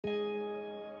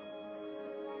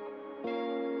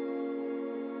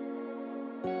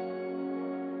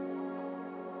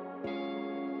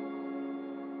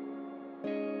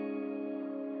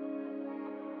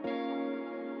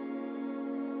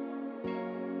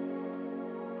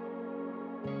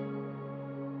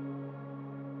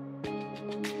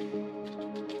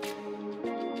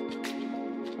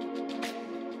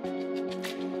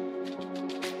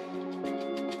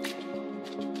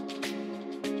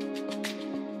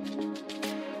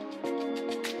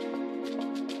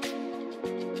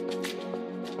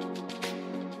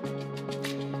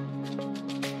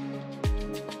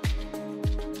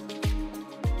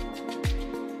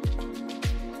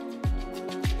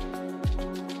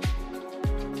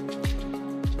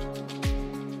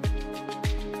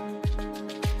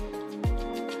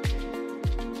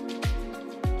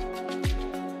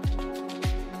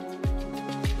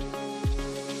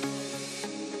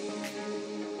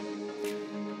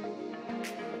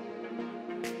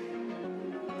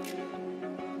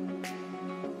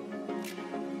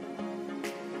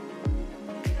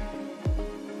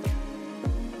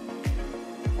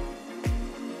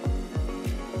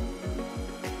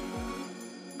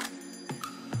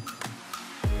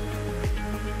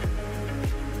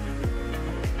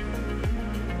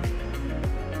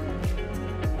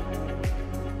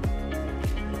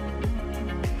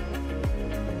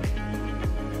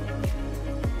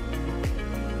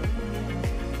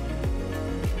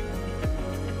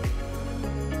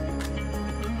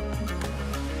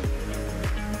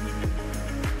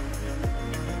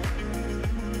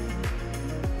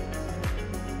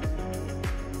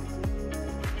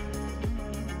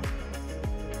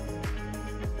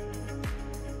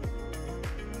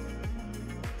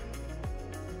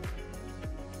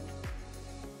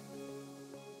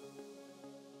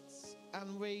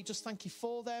And we just thank you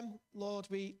for them. Lord,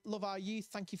 we love our youth.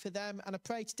 Thank you for them. And I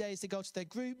pray today as they go to their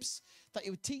groups that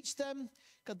you would teach them,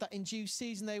 God, that in due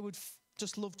season they would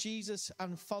just love Jesus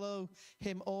and follow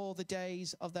him all the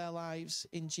days of their lives.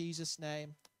 In Jesus'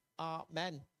 name,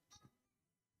 amen.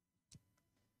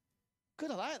 Good,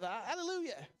 I like that.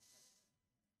 Hallelujah.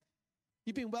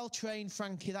 You've been well trained,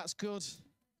 Frankie. That's good.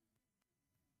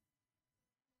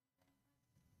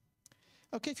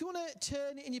 Okay, if you want to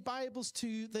turn in your Bibles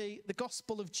to the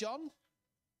Gospel of John.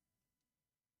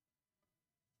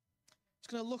 Just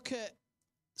going to look at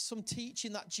some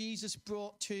teaching that Jesus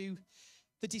brought to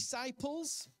the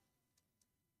disciples.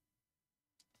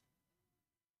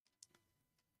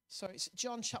 So it's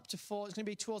John chapter 4. It's going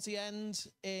to be towards the end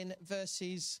in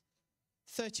verses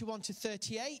 31 to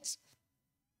 38.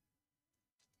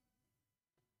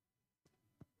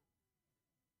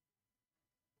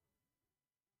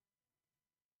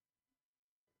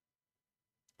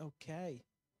 Okay.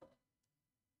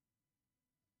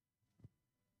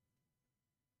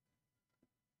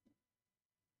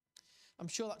 I'm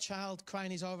sure that child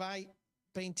crying is all right,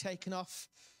 being taken off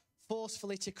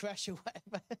forcefully to creche or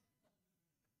whatever.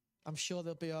 I'm sure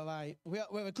they'll be all right.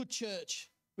 We're a good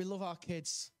church. We love our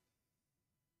kids.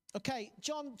 Okay,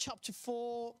 John chapter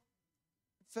 4,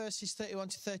 verses 31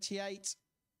 to 38.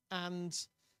 And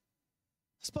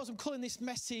I suppose I'm calling this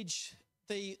message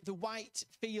the white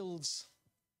fields.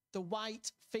 The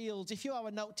white fields. If you are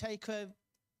a note taker,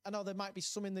 I know there might be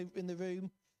some in the room,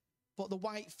 but the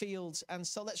white fields. And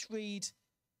so let's read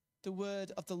the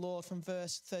word of the Lord from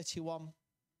verse 31.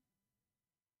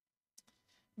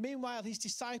 Meanwhile, his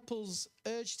disciples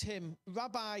urged him,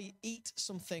 "Rabbi, eat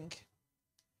something."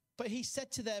 But he said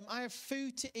to them, "I have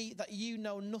food to eat that you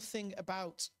know nothing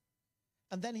about."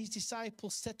 And then his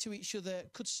disciples said to each other,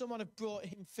 "Could someone have brought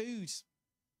him food?"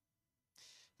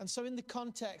 And so in the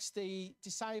context, the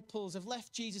disciples have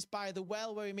left Jesus by the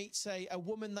well where he meets a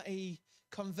woman that he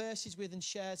converses with and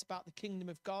shares about the kingdom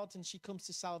of God, and she comes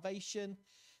to salvation.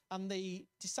 And the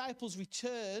disciples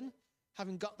return,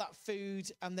 having got that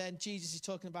food, and then Jesus is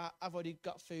talking about, "I've already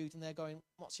got food," and they're going,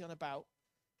 "What's he on about?"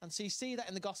 And so you see that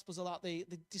in the Gospels a lot, the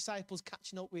disciples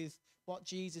catching up with what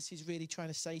Jesus is really trying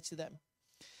to say to them.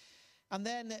 And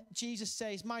then Jesus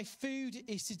says, "My food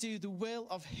is to do the will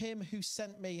of him who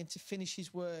sent me and to finish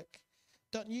his work.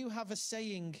 Don't you have a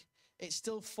saying, 'It's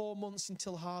still 4 months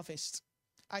until harvest'?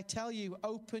 I tell you,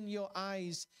 open your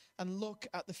eyes and look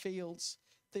at the fields.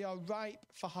 They are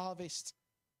ripe for harvest.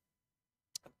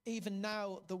 Even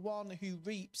now, the one who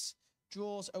reaps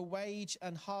draws a wage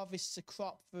and harvests a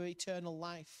crop for eternal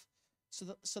life, so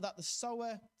that the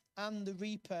sower and the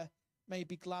reaper may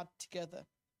be glad together.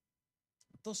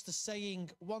 Thus the saying,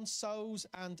 'One sows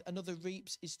and another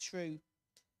reaps' is true.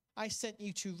 I sent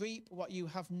you to reap what you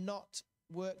have not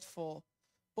worked for.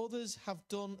 Others have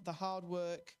done the hard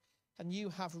work, and you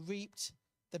have reaped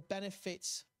the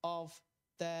benefits of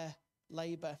their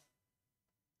labor."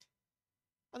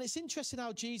 And it's interesting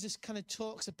how Jesus kind of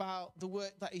talks about the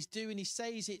work that he's doing. He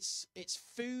says it's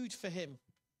food for him.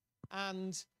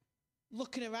 And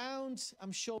looking around,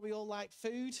 I'm sure we all like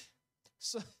food,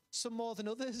 so some more than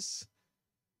others.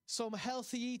 some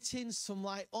healthy eating, some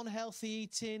like unhealthy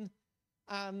eating.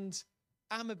 And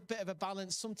I'm a bit of a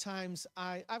balance. Sometimes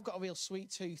I've got a real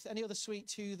sweet tooth. Any other sweet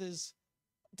toothers?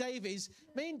 Davies.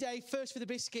 Me and Dave, first for the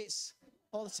biscuits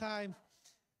all the time.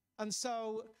 And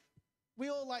so we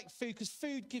all like food because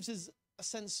food gives us a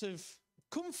sense of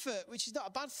comfort, which is not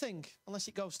a bad thing unless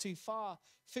it goes too far.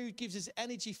 Food gives us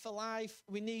energy for life.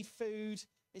 We need food.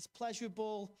 It's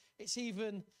pleasurable. It's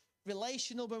even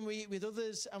relational when we eat with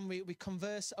others and we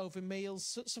converse over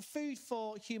meals. So food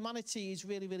for humanity is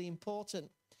really, really important.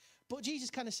 But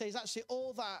Jesus kind of says, actually,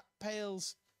 all that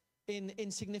pales in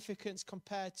insignificance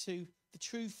compared to the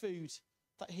true food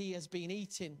that he has been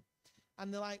eating.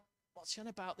 And they're like, what's he on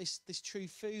about, this true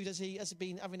food? Has he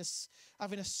been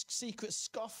having a secret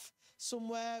scoff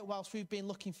somewhere whilst we've been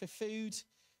looking for food?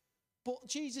 But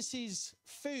Jesus'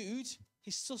 food,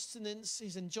 his sustenance,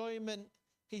 his enjoyment,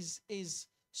 his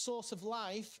source of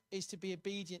life is to be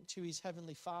obedient to his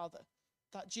heavenly Father.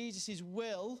 That Jesus'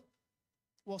 will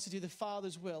was to do the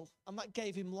Father's will, and that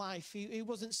gave him life. He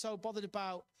wasn't so bothered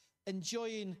about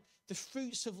enjoying the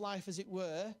fruits of life, as it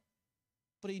were,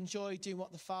 but he enjoyed doing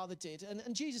what the Father did.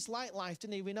 And Jesus liked life,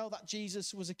 didn't he? We know that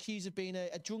Jesus was accused of being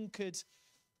a drunkard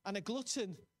and a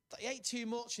glutton, that he ate too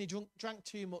much and he drank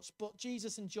too much, but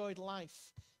Jesus enjoyed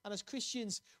life. And as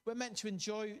Christians, we're meant to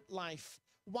enjoy life.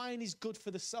 Wine is good for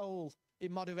the soul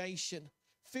in moderation.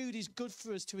 Food is good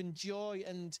for us to enjoy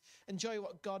and enjoy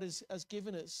what God has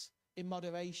given us in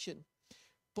moderation.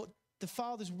 But the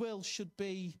Father's will should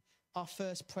be our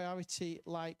first priority,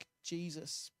 like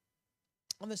Jesus.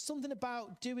 And there's something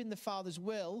about doing the Father's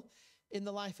will in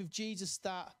the life of Jesus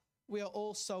that we are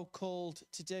also called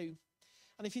to do.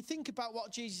 And if you think about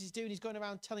what Jesus is doing, he's going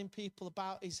around telling people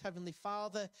about his heavenly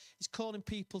Father. He's calling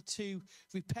people to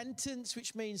repentance,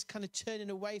 which means kind of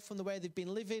turning away from the way they've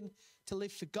been living to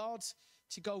live for God,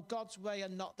 to go God's way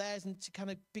and not theirs, and to kind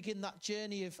of begin that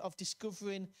journey of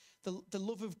discovering the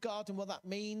love of God and what that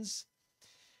means.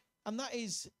 And that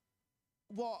is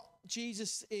what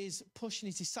Jesus is pushing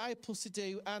his disciples to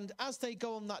do. And as they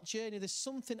go on that journey, there's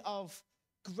something of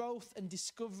growth and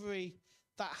discovery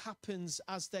that happens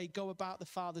as they go about the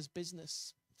Father's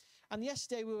business. And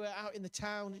yesterday we were out in the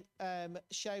town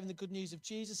sharing the good news of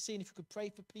Jesus, seeing if we could pray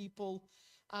for people.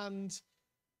 And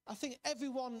I think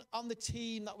everyone on the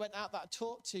team that went out that I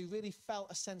talked to really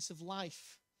felt a sense of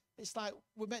life. It's like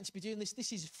we're meant to be doing this.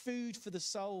 This is food for the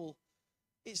soul.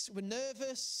 We're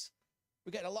nervous.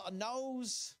 We're getting a lot of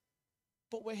no's.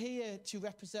 But we're here to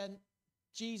represent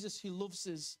Jesus, who loves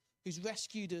us, who's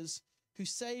rescued us, who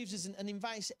saves us and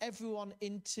invites everyone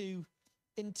into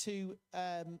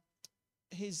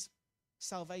his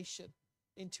salvation,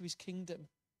 into his kingdom.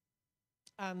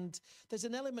 And there's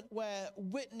an element where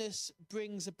witness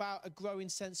brings about a growing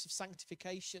sense of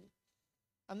sanctification.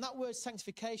 And that word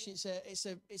sanctification,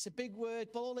 it's a big word,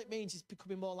 but all it means is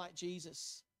becoming more like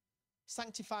Jesus.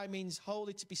 Sanctify means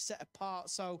holy, to be set apart.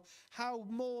 So how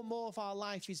more and more of our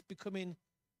life is becoming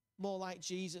more like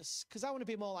Jesus. Because I want to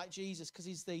be more like Jesus, because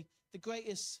he's the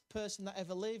greatest person that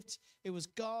ever lived. He was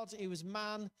God, he was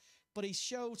man, but he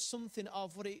showed something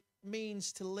of what it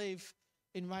means to live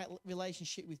in right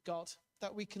relationship with God.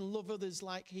 That we can love others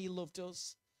like he loved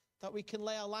us. That we can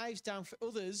lay our lives down for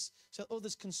others so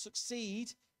others can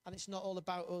succeed, and it's not all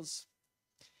about us.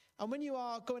 And when you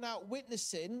are going out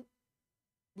witnessing,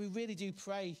 we really do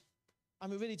pray,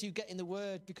 and we really do get in the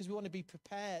word, because we want to be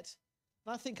prepared.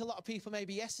 And I think a lot of people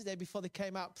maybe yesterday before they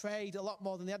came out prayed a lot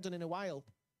more than they had done in a while,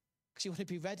 because you want to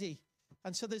be ready.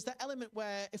 And so there's that element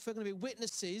where if we're going to be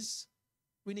witnesses,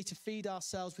 we need to feed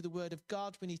ourselves with the word of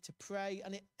God. We need to pray,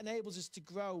 and it enables us to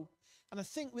grow. And I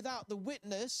think without the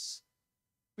witness,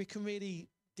 we can really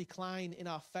decline in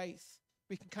our faith.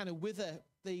 We can kind of wither.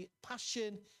 The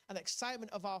passion and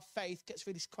excitement of our faith gets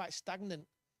really quite stagnant,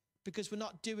 because we're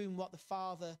not doing what the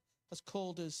Father has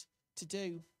called us to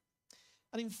do.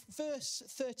 And in verse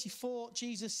 34,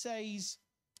 Jesus says,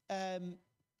 hang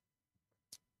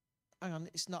on,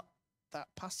 it's not that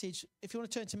passage. If you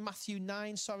want to turn to Matthew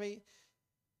 9,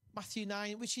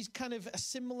 which is kind of a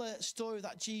similar story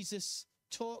that Jesus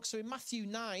talks. So in Matthew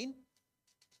 9,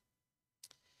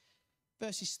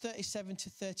 verses 37 to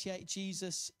 38,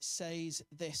 Jesus says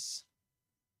this.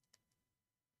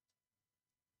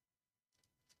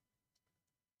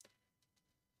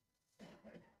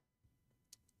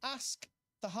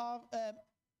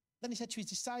 Then he said to his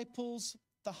disciples,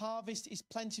 the harvest is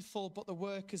plentiful, but the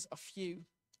workers are few.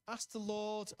 Ask the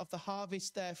Lord of the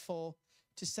harvest, therefore,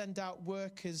 to send out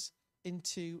workers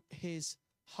into his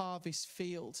harvest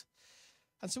field.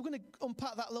 And so we're going to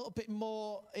unpack that a little bit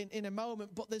more in a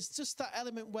moment, but there's just that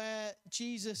element where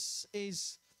Jesus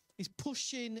is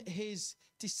pushing his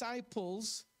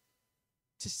disciples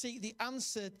to seek the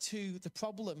answer to the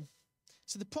problem.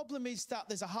 So the problem is that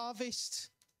there's a harvest,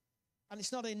 and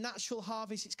it's not a natural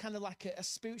harvest. It's kind of like a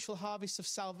spiritual harvest of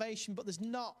salvation, but there's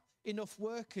not enough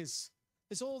workers.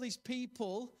 There's all these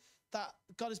people that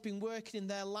God has been working in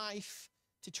their life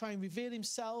to try and reveal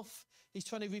himself. He's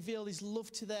trying to reveal his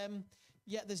love to them,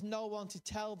 yet there's no one to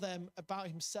tell them about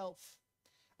himself.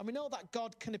 And we know that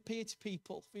God can appear to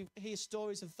people. We hear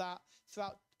stories of that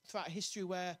throughout history,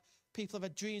 where people have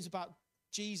had dreams about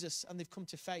Jesus and they've come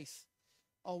to faith,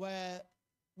 or where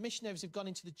missionaries have gone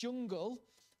into the jungle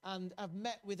and have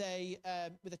met with a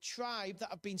tribe that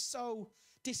have been so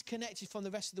disconnected from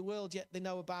the rest of the world, yet they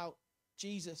know about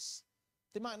Jesus.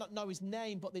 They might not know his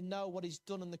name, but they know what he's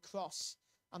done on the cross.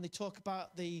 And they talk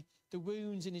about the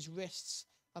wounds in his wrists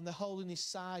and the hole in his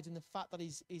side and the fact that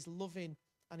he's loving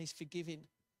and he's forgiving.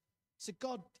 So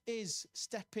God is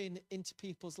stepping into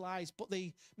people's lives. But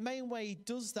the main way he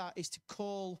does that is to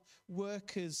call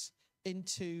workers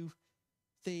into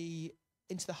the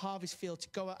harvest field to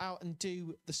go out and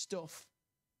do the stuff.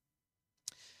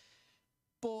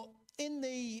 But in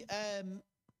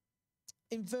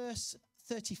verse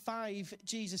 35,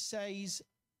 Jesus says,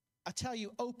 I tell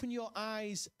you, open your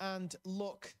eyes and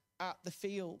look at the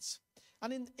fields.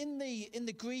 And in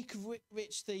the Greek of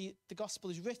which the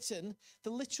gospel is written, the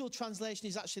literal translation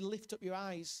is actually lift up your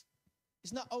eyes.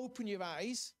 It's not open your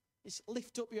eyes, it's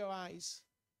lift up your eyes.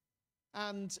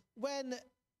 And when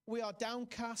we are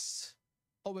downcast,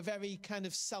 or we're very kind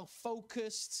of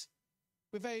self-focused,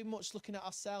 we're very much looking at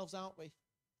ourselves, aren't we?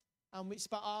 And it's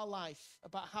about our life,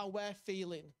 about how we're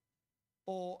feeling,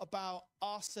 or about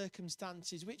our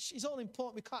circumstances, which is all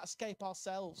important. We can't escape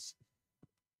ourselves.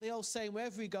 The old saying,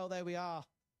 wherever we go, there we are.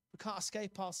 We can't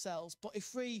escape ourselves. But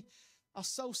if we are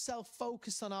so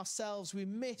self-focused on ourselves, we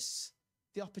miss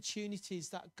the opportunities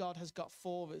that God has got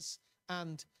for us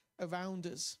and around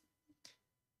us.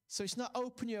 So it's not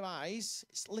open your eyes,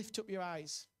 it's lift up your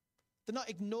eyes. They're not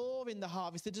ignoring the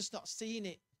harvest, they're just not seeing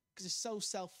it because it's so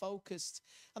self-focused.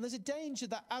 And there's a danger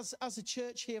that as a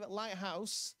church here at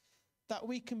Lighthouse, that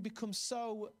we can become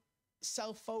so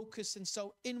self-focused and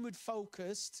so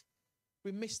inward-focused,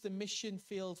 we miss the mission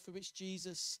field for which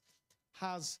Jesus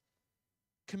has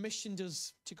commissioned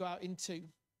us to go out into.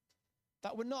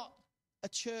 That we're not a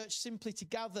church simply to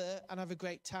gather and have a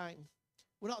great time.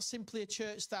 We're not simply a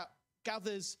church that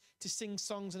gathers to sing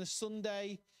songs on a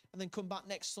Sunday and then come back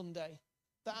next Sunday.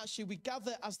 That actually we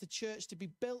gather as the church to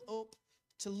be built up,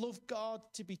 to love God,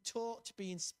 to be taught, to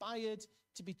be inspired,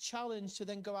 to be challenged, to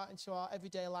then go out into our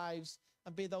everyday lives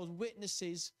and be those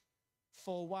witnesses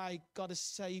for why God has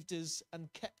saved us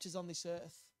and kept us on this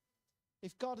earth.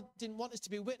 If God didn't want us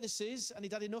to be witnesses and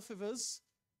he'd had enough of us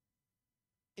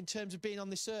in terms of being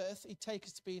on this earth, he'd take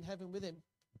us to be in heaven with him.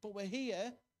 But we're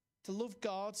here to love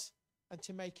God and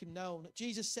to make him known.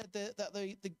 Jesus said that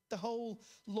the whole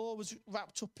law was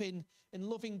wrapped up in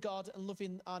loving God and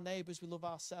loving our neighbours. We love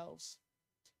ourselves.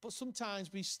 But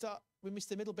sometimes we miss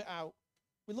the middle bit out.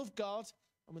 We love God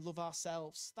and we love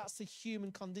ourselves. That's the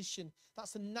human condition.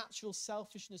 That's the natural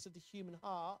selfishness of the human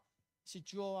heart, to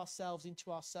draw ourselves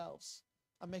into ourselves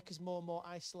and make us more and more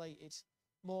isolated,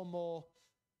 more and more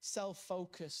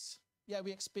self-focused. Yeah,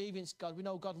 we experience God. We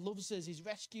know God loves us. He's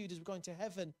rescued us. We're going to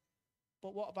heaven.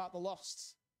 But what about the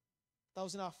lost?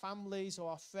 Those in our families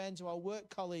or our friends or our work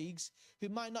colleagues who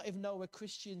might not even know we're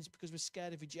Christians because we're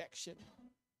scared of rejection.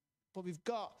 But we've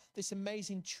got this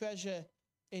amazing treasure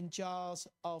in jars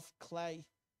of clay,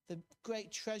 the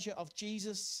great treasure of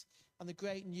Jesus and the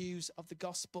great news of the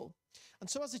gospel. And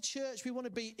so as a church, we want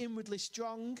to be inwardly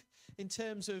strong in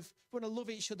terms of we want to love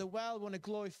each other well, we want to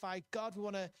glorify God, we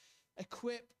want to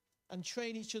equip and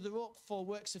train each other up for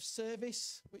works of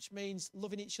service, which means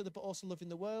loving each other but also loving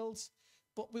the world.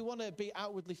 But we want to be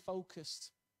outwardly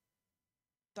focused.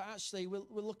 That actually we're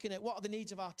looking at what are the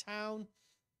needs of our town,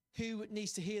 who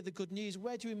needs to hear the good news,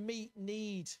 where do we meet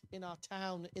need in our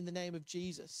town in the name of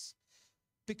Jesus?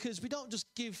 Because we don't just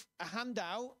give a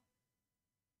handout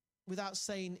without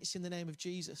saying it's in the name of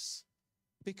Jesus.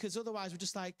 Because otherwise we're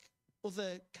just like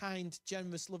other kind,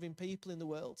 generous, loving people in the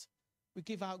world. We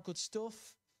give out good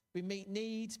stuff, we meet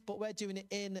needs, but we're doing it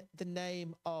in the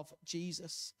name of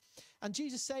Jesus. And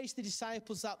Jesus says to the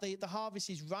disciples that the harvest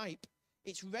is ripe,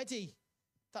 it's ready,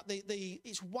 that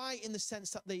it's white in the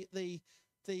sense that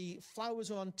the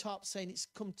flowers are on top, saying it's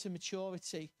come to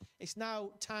maturity. It's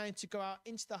now time to go out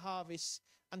into the harvest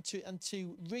and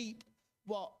to reap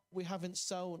what we haven't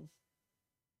sown.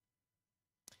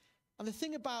 And the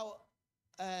thing about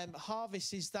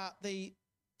harvest is that the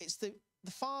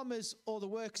farmers or the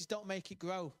workers don't make it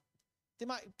grow. They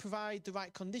might provide the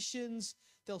right conditions,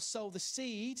 they'll sow the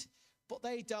seed, but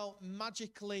they don't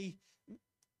magically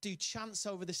do chants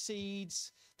over the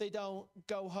seeds. They don't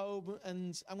go home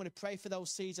and I'm going to pray for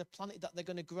those seeds I've planted that they're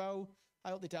going to grow. I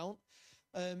hope they don't.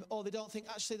 Or they don't think,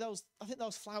 actually, I think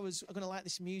those flowers are going to like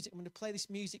this music. I'm going to play this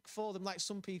music for them, like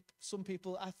some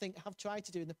people I think have tried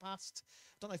to do in the past.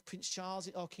 I don't know if Prince Charles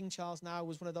or King Charles now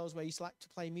was one of those where he used to like to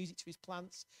play music to his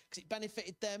plants because it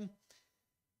benefited them.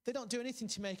 They don't do anything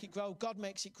to make it grow. God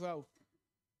makes it grow.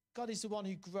 God is the one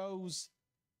who grows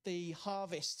the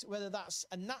harvest, whether that's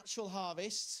a natural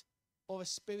harvest or a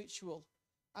spiritual.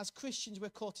 As Christians, we're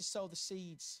called to sow the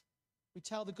seeds. We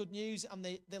tell the good news and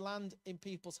they land in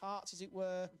people's hearts, as it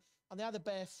were, and they either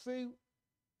bear fruit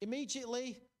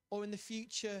immediately or in the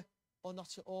future or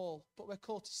not at all. But we're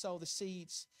called to sow the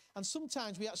seeds. And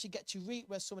sometimes we actually get to reap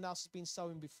where someone else has been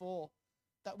sowing before.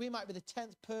 That we might be the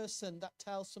 10th person that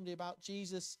tells somebody about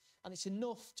Jesus, and it's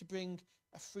enough to bring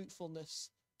a fruitfulness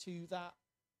to that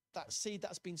seed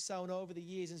that's been sown over the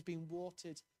years and has been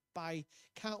watered by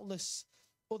countless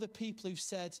other people who've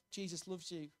said, Jesus loves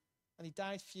you. And he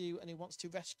died for you, and he wants to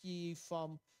rescue you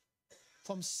from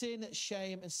sin,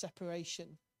 shame, and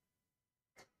separation.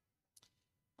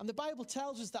 And the Bible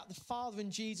tells us that the Father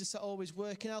and Jesus are always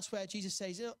working. Elsewhere, Jesus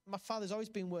says, my Father's always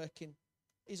been working.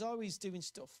 He's always doing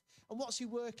stuff. And what's he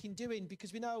working, doing?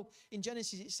 Because we know in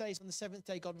Genesis it says on the seventh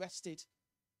day God rested.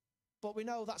 But we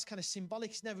know that's kind of symbolic.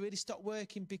 He's never really stopped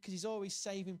working because he's always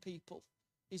saving people.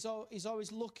 He's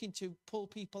always looking to pull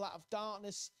people out of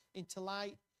darkness into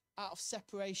light, out of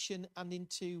separation and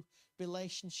into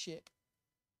relationship.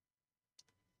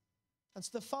 And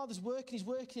so the Father's working, he's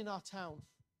working in our town.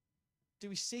 Do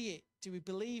we see it? Do we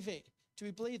believe it? Do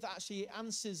we believe that actually he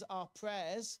answers our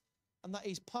prayers and that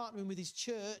he's partnering with his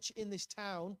church in this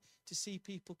town to see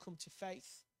people come to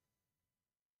faith?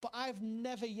 But I've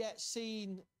never yet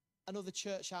seen another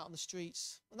church out on the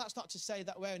streets. And that's not to say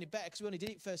that we're any better, because we only did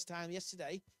it first time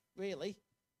yesterday, really.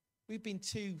 We've been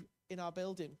 2 in our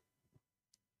building.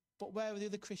 But where are the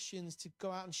other Christians to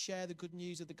go out and share the good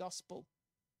news of the gospel?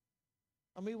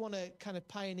 And we want to kind of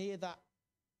pioneer that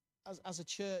as a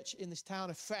church in this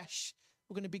town afresh.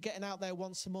 We're going to be getting out there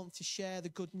once a month to share the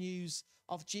good news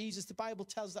of Jesus. The Bible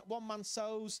tells us that one man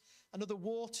sows, another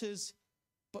waters,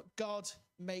 but God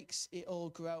makes it all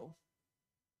grow.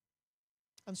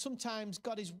 And sometimes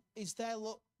God is there,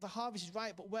 look, the harvest is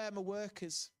right, but where are my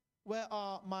workers? Where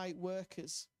are my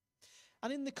workers?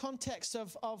 And in the context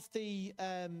of the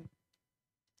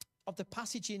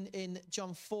passage in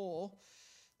John 4,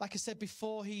 like I said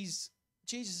before, Jesus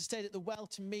has stayed at the well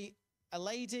to meet a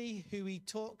lady who he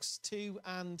talks to,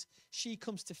 and she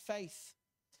comes to faith.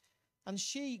 And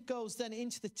she goes then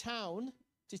into the town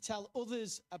to tell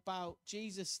others about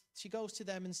Jesus. She goes to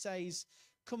them and says,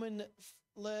 come and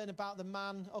learn about the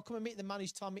man, or come and meet the man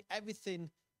who's told me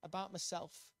everything about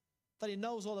myself, that he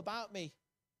knows all about me.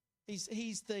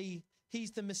 He's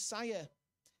the Messiah,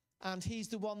 and he's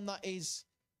the one that is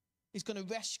going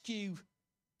to rescue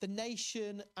the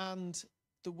nation and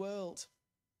the world.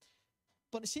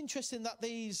 But it's interesting that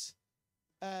these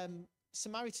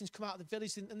Samaritans come out of the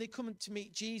village and they come to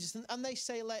meet Jesus. And they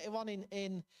say later on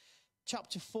in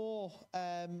chapter 4,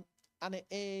 and it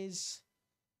is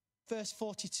verse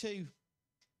 42.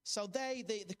 So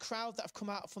the crowd that have come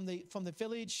out from the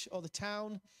village or the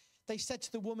town, they said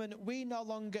to the woman, we no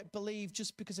longer believe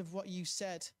just because of what you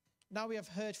said. Now we have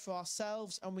heard for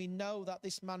ourselves, and we know that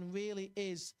this man really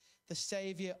is the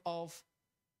Savior of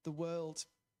the world.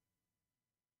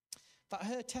 That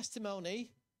her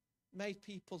testimony made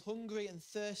people hungry and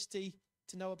thirsty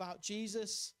to know about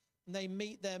Jesus, and they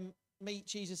meet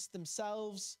Jesus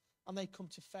themselves, and they come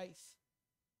to faith.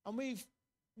 And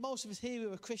most of us here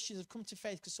who are Christians have come to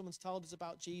faith because someone's told us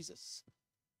about Jesus.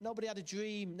 Nobody had a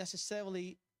dream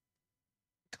necessarily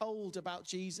cold about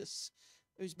Jesus.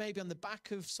 It was maybe on the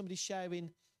back of somebody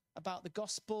sharing about the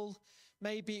gospel.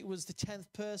 Maybe it was the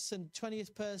 10th person,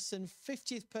 20th person,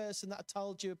 50th person that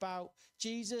told you about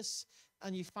Jesus,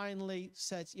 and you finally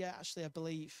said, yeah, actually, I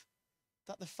believe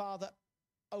that the Father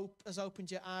has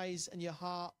opened your eyes and your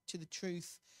heart to the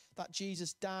truth that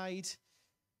Jesus died,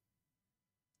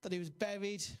 that he was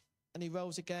buried, and he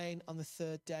rose again on the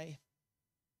 3rd day.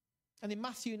 And in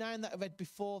Matthew 9 that I read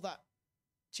before, that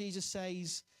Jesus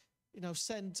says,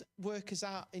 send workers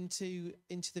out into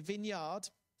the vineyard.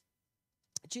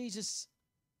 Jesus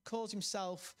calls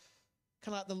himself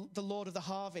kind of like the Lord of the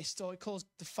harvest, or he calls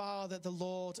the Father the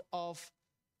Lord of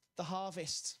the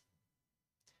harvest.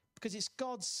 Because it's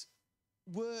God's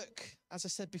work, as I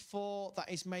said before,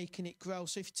 that is making it grow.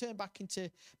 So if you turn back into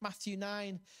Matthew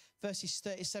 9, verses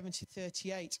 37 to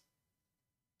 38,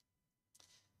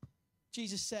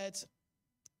 Jesus said,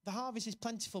 the harvest is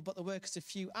plentiful, but the workers are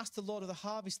few. Ask the Lord of the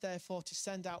harvest, therefore, to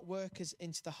send out workers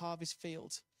into the harvest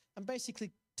field. and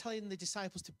basically telling the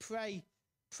disciples to pray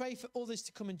for others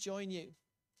to come and join you.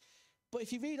 But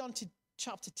if you read on to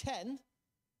chapter 10,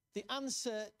 the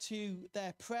answer to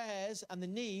their prayers and the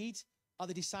need are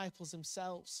the disciples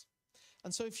themselves.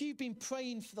 And so if you've been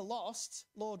praying for the lost,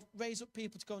 Lord, raise up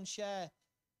people to go and share.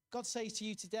 God says to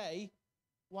you today,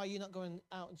 why are you not going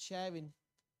out and sharing?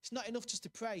 It's not enough just to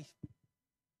pray.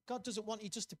 God doesn't want you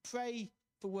just to pray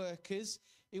for workers.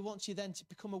 He wants you then to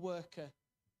become a worker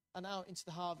and out into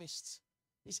the harvest.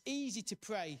 It's easy to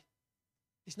pray.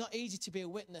 It's not easy to be a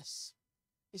witness.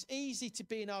 It's easy to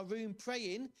be in our room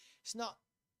praying. It's not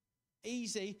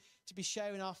easy to be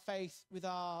sharing our faith with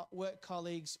our work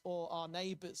colleagues or our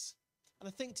neighbours. And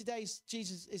I think today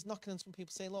Jesus is knocking on some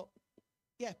people saying, look,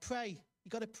 yeah, pray.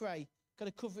 You've got to pray. You've got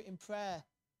to cover it in prayer.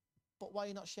 But why are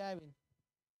you not sharing?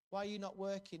 Why are you not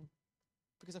working?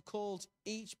 Because I've called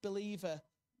each believer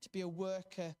to be a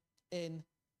worker in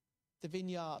the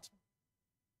vineyard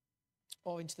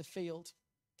or into the field.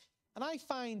 And I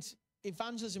find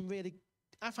evangelism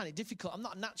I find it difficult. I'm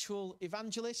not a natural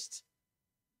evangelist,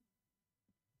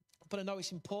 but I know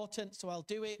it's important, so I'll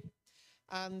do it.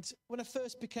 And when I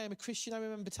first became a Christian, I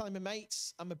remember telling my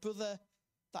mates and my brother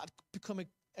that I'd become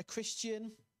a Christian.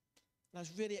 And I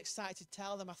was really excited to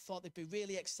tell them. I thought they'd be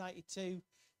really excited too.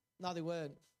 No, they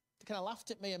weren't. They kind of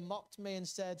laughed at me and mocked me and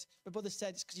said, my brother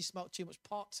said it's because you smoked too much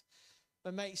pot.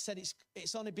 My mate said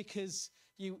it's only because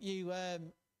Nicola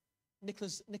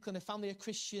and her family are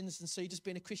Christians, and so you're just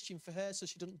being a Christian for her so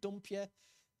she doesn't dump you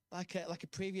like a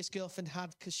previous girlfriend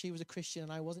had because she was a Christian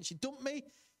and I wasn't. She dumped me.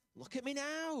 Look at me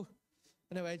now.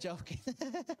 Anyway, joking.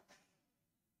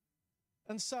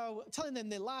 And so telling them,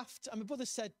 they laughed. And my brother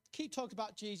said, keep talking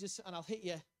about Jesus and I'll hit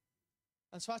you.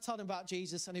 And so I told him about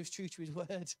Jesus and he was true to his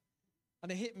word.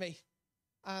 And it hit me.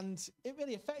 And it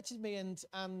really affected me. And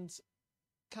kind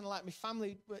of like my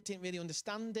family didn't really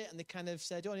understand it. And they kind of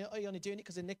said, oh, you're only doing it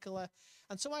because of Nicola.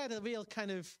 And so I had a real kind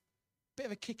of bit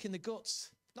of a kick in the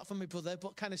guts. Not from my brother,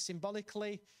 but kind of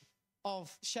symbolically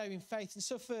of sharing faith. And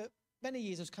so for many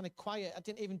years, I was kind of quiet. I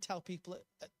didn't even tell people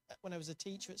when I was a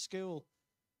teacher at school.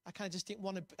 I kind of just didn't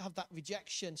want to have that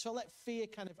rejection. So I let fear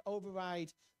kind of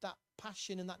override that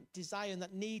passion and that desire and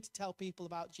that need to tell people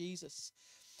about Jesus.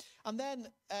 And then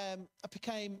I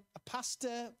became a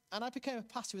pastor, and I became a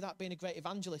pastor without being a great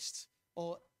evangelist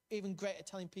or even great at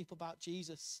telling people about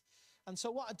Jesus. And so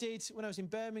what I did when I was in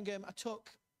Birmingham, I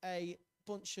took a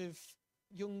bunch of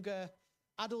younger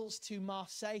adults to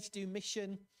Marseille to do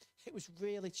mission. It was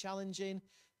really challenging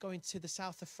going to the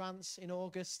south of France in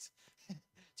August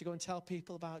to go and tell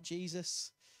people about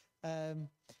Jesus. Out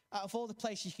of all the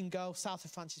places you can go, south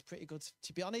of France is pretty good,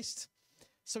 to be honest.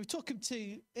 So we took them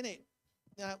to,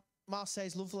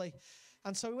 Marseille's lovely.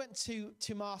 And so we went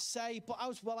to Marseille, but I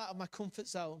was well out of my comfort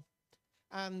zone.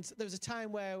 And there was a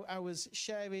time where I was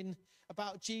sharing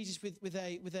about Jesus with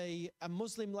a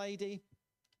Muslim lady.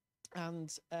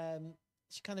 And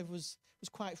she kind of was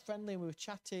quite friendly, and we were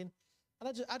chatting.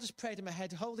 And I just prayed in my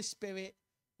head, Holy Spirit,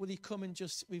 will you come and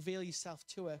just reveal yourself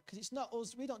to her? Because it's not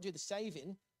us, we don't do the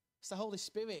saving, it's the Holy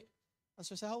Spirit. And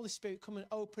so I said, Holy Spirit, come and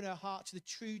open her heart to the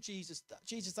true Jesus,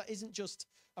 that isn't just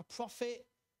a prophet,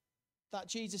 that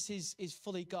Jesus is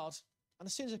fully God. And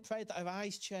as soon as I prayed that, her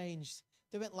eyes changed.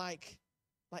 They went like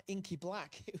inky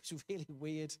black. It was really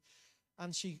weird.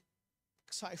 And she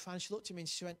started crying. She looked at me and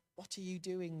she went, what are you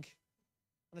doing?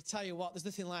 And I tell you what, there's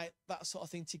nothing like that sort of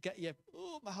thing to get you.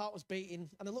 Oh, my heart was beating.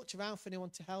 And I looked around for anyone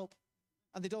to help.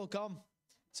 And they'd all gone.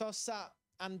 So I sat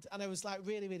and I was like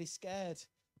really, really scared.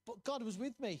 But God was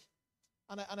with me.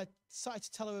 And I started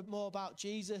to tell her more about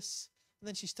Jesus. And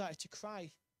then she started to cry.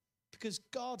 Because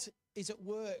God is at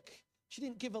work. She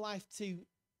didn't give her life to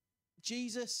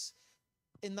Jesus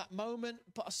in that moment,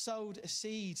 but I sowed a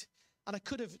seed. And I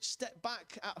could have stepped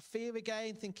back out of fear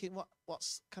again, thinking,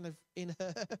 what's kind of in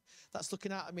her that's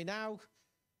looking out at me now?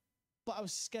 But I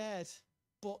was scared.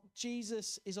 But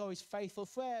Jesus is always faithful.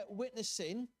 If we're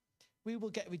witnessing, we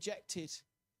will get rejected.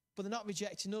 But they're not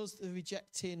rejecting us, they're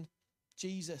rejecting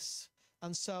Jesus.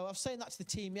 And so I was saying that to the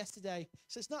team yesterday.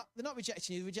 So they're not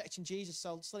rejecting you, they're rejecting Jesus,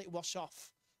 so just let it wash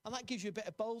off. And that gives you a bit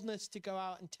of boldness to go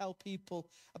out and tell people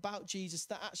about Jesus,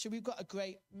 that actually we've got a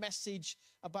great message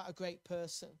about a great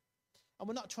person. And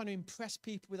we're not trying to impress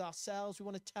people with ourselves. We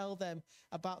want to tell them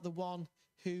about the one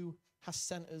who has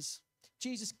sent us.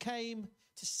 Jesus came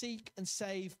to seek and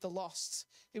save the lost.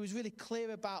 He was really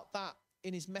clear about that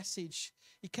in his message.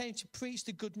 He came to preach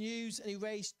the good news, and he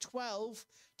raised 12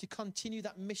 to continue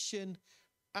that mission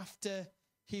after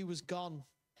he was gone.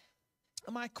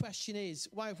 And my question is,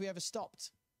 why have we ever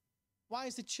stopped? Why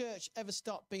has the church ever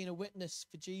stopped being a witness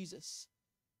for Jesus?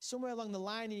 somewhere along the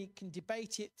line, and you can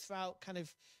debate it throughout kind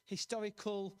of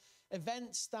historical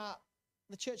events, that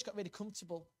the church got really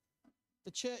comfortable.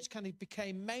 The church kind of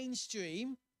became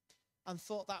mainstream and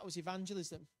thought that was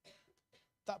evangelism.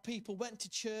 That people went to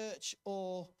church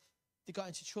or they got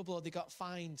into trouble or they got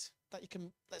fined. That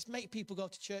let's make people go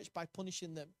to church by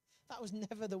punishing them. That was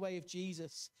never the way of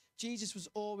Jesus. Jesus was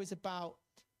always about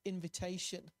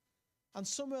invitation. And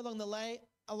somewhere along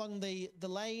the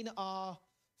lane, our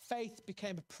faith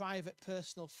became a private,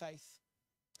 personal faith.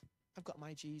 I've got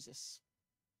my Jesus.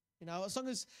 As long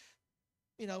as,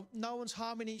 no one's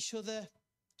harming each other,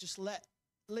 just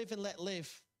live and let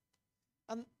live.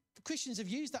 And the Christians have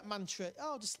used that mantra,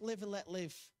 just live and let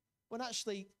live. When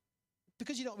actually,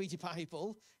 because you don't read your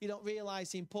Bible, you don't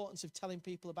realize the importance of telling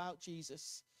people about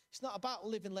Jesus. It's not about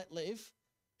live and let live.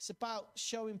 It's about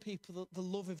showing people the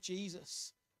love of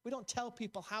Jesus. We don't tell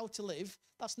people how to live.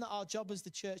 That's not our job as the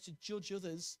church, to judge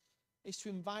others. It's to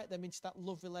invite them into that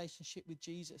love relationship with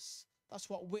Jesus. That's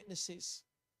what witness is.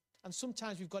 And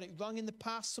sometimes we've got it wrong in the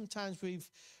past. Sometimes we've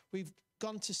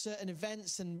gone to certain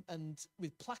events and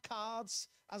with placards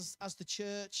as the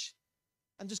church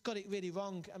and just got it really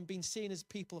wrong and been seen as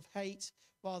people of hate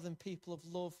rather than people of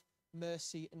love,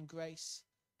 mercy, and grace.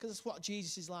 Because that's what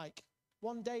Jesus is like.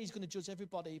 One day he's going to judge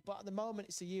everybody, but at the moment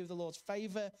it's the year of the Lord's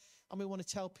favor, and we want to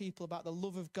tell people about the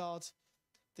love of God,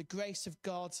 the grace of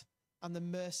God, and the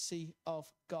mercy of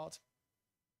God.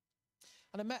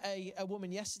 And I met a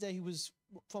woman yesterday who was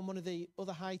from one of the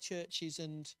other high churches,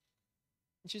 and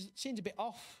she seemed a bit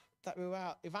off that we were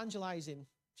out evangelizing.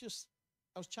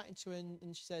 I was chatting to her,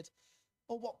 and she said,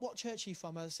 "Oh, what church are you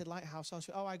from?" I said, "Lighthouse." I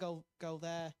said, "Oh, I go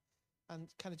there,"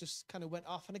 and kind of went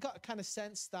off. And I got a kind of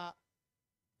sense that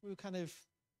we were kind of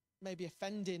maybe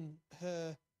offending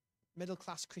her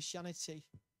middle-class Christianity.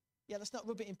 Yeah, let's not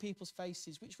rub it in people's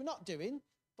faces, which we're not doing,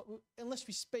 but unless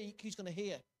we speak, who's going to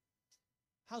hear?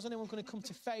 How's anyone going to come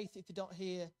to faith if they don't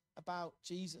hear about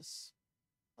Jesus?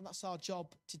 And that's our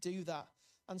job, to do that.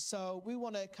 And so we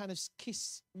want to kind of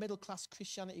kiss middle-class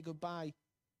Christianity goodbye,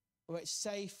 where it's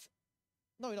safe.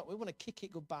 No, we don't. We want to kick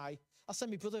it goodbye. I'll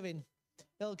send my brother in.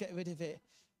 He'll get rid of it.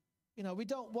 We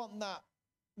don't want that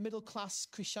middle-class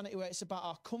Christianity where it's about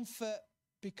our comfort,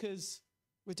 because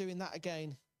we're doing that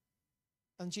again.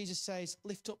 And Jesus says,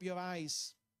 lift up your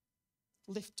eyes.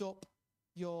 Lift up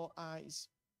your eyes.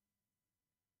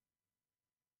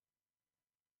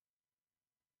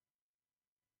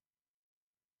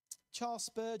 Charles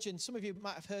Spurgeon, some of you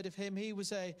might have heard of him. He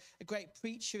was a great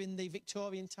preacher in the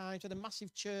Victorian times, had a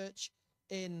massive church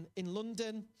in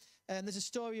London. And there's a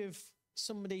story of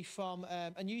somebody from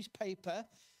a newspaper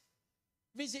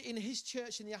visiting his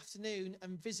church in the afternoon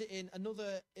and visiting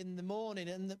another in the morning.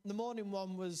 And the morning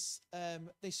one was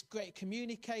this great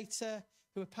communicator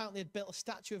who apparently had built a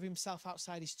statue of himself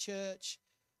outside his church.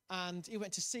 And he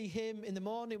went to see him in the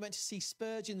morning, went to see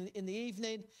Spurgeon in the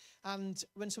evening. And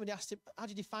when somebody asked him, how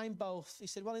did you find both? He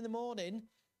said, well, in the morning,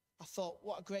 I thought,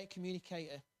 what a great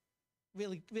communicator.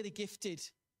 Really, really gifted.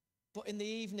 But in the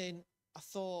evening, I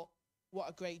thought, what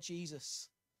a great Jesus.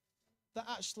 That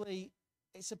actually,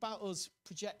 it's about us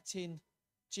projecting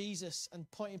Jesus and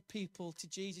pointing people to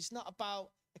Jesus. It's not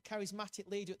about a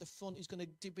charismatic leader at the front who's going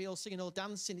to be all singing, all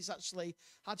dancing. It's actually,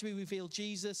 how do we reveal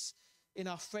Jesus in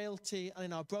our frailty and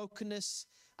in our brokenness?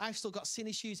 I've still got sin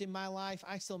issues in my life.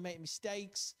 I still make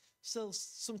mistakes. Still,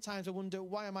 sometimes I wonder,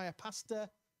 why am I a pastor?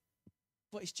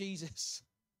 But it's Jesus.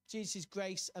 Jesus'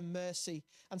 grace and mercy.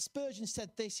 And Spurgeon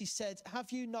said this, he said,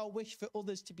 have you no wish for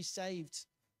others to be saved?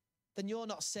 Then you're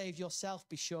not saved yourself,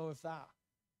 be sure of that.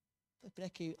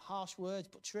 Becky, harsh words,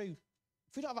 but true.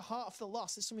 If we don't have a heart for the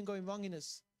lost, there's something going wrong in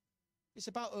us. It's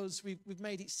about us. We've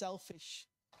made it selfish.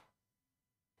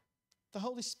 The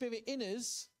Holy Spirit in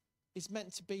us is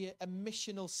meant to be a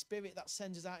missional spirit that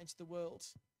sends us out into the world.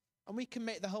 And we can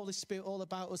make the Holy Spirit all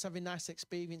about us having nice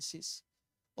experiences.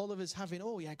 All of us having,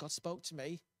 oh yeah, God spoke to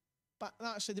me. But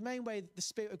actually the main way the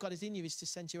Spirit of God is in you is to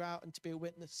send you out and to be a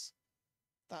witness.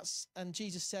 And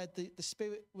Jesus said the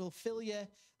Spirit will fill you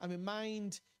and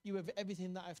remind you of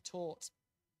everything that I've taught.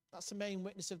 That's the main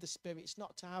witness of the Spirit. It's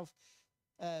not to have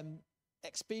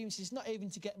experiences, not even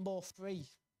to get more free.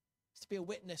 It's to be a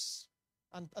witness.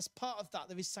 And as part of that,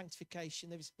 there is sanctification,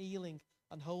 there is healing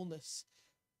and wholeness.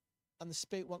 And the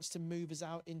Spirit wants to move us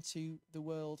out into the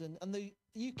world. And the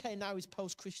UK now is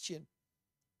post-Christian.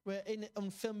 We're in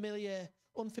unfamiliar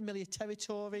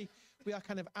territory. We are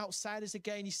kind of outsiders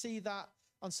again. You see that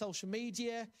on social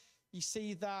media. You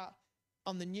see that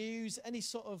on the news. Any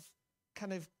sort of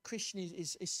kind of Christian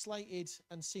is slated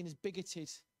and seen as bigoted.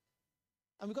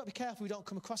 And we've got to be careful we don't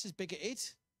come across as bigoted.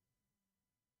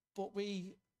 But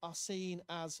we are seen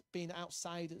as being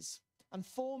outsiders. And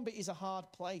Formby is a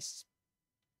hard place.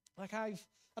 Like I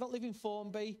don't live in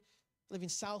Formby, I live in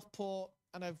Southport,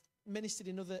 and I've ministered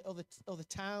in other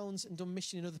towns and done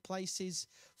mission in other places.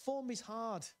 Formby's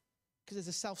hard because there's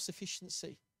a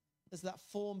self-sufficiency. There's that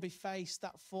Formby face,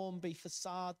 that Formby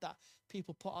facade that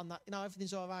people put on that,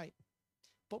 everything's all right.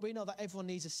 But we know that everyone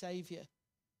needs a saviour.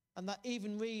 And that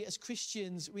even we as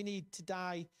Christians, we need to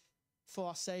die for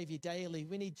our saviour daily.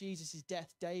 We need Jesus'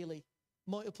 death daily,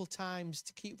 multiple times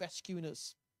to keep rescuing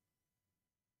us.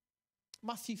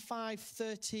 Matthew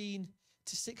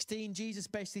 5:13-16, Jesus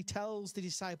basically tells the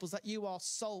disciples that you are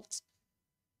salt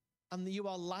and that you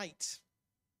are light.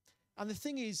 And the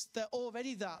thing is, they're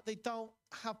already that. They don't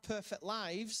have perfect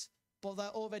lives, but they're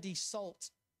already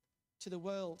salt to the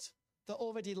world. They're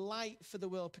already light for the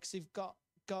world because they've got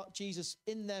Jesus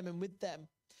in them and with them.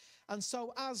 And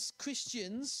so as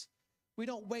Christians, we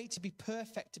don't wait to be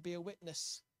perfect to be a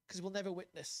witness, because we'll never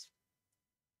witness.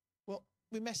 Well,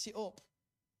 we mess it up.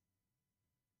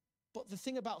 But the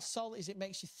thing about salt is it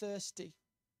makes you thirsty.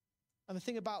 And the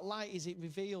thing about light is it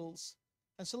reveals.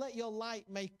 And so let your light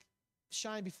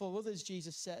shine before others,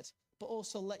 Jesus said, but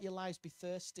also let your lives be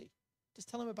thirsty. Just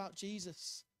tell them about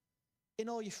Jesus. In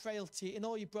all your frailty, in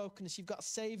all your brokenness, you've got a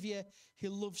saviour who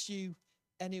loves you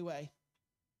anyway.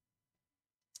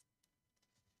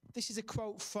 This is a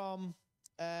quote from,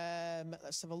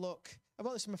 let's have a look. I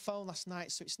wrote this on my phone last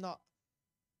night, so it's not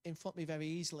in front of me very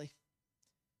easily.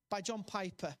 By John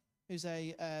Piper, who's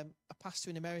a pastor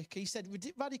in America. He said,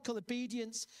 radical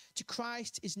obedience to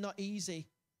Christ is not easy.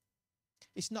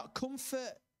 It's not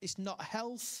comfort, it's not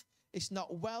health, it's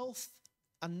not wealth,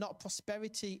 and not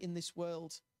prosperity in this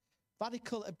world.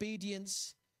 Radical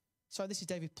obedience, this is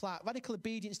David Platt. Radical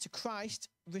obedience to Christ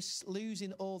risks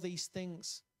losing all these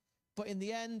things. But in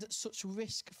the end, such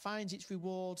risk finds its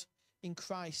reward in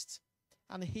Christ,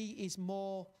 and he is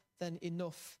more than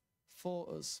enough for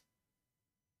us.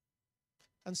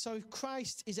 And so if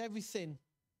Christ is everything,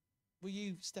 will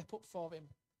you step up for him?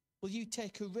 Will you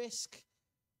take a risk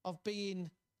of being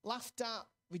laughed at,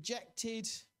 rejected,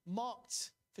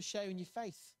 mocked for sharing your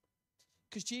faith?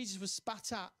 Because Jesus was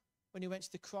spat at when he went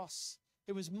to the cross.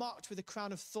 He was mocked with a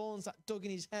crown of thorns that dug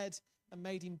in his head and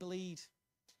made him bleed.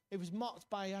 He was mocked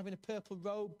by having a purple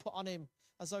robe put on him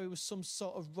as though he was some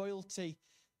sort of royalty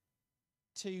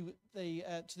to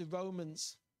the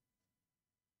Romans.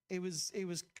 He was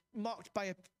mocked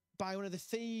by one of the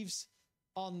thieves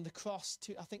on the cross,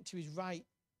 to his right.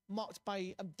 Mocked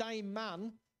by a dying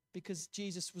man because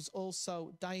Jesus was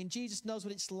also dying. Jesus knows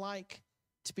what it's like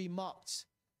to be mocked.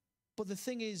 But the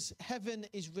thing is, heaven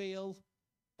is real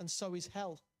and so is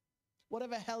hell.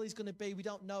 Whatever hell is going to be, we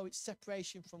don't know. It's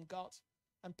separation from God.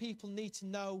 And people need to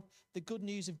know the good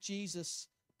news of Jesus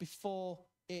before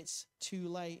it's too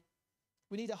late.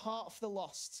 We need a heart for the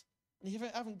lost. And if you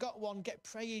haven't got one, get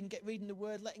praying, get reading the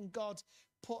word, letting God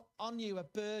put on you a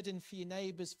burden for your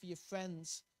neighbours, for your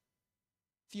friends,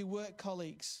 for your work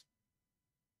colleagues.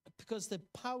 Because the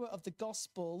power of the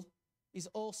gospel is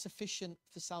all sufficient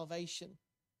for salvation.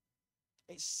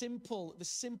 It's simple, the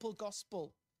simple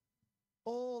gospel.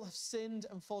 All have sinned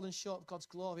and fallen short of God's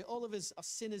glory. All of us are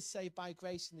sinners saved by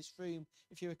grace in this room,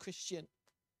 if you're a Christian.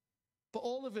 But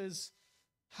all of us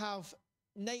have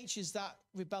natures that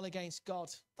rebel against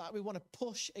God, that we want to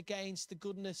push against the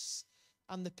goodness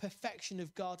and the perfection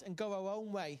of God and go our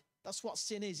own way. That's what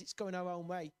sin is. It's going our own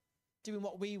way, doing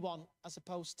what we want as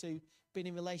opposed to being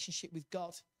in relationship with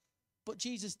God. But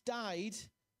Jesus died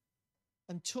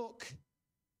and took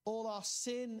all our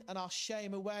sin and our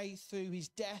shame away through his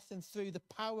death and through the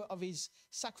power of his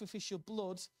sacrificial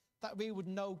blood, that we would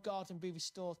know God and be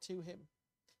restored to him.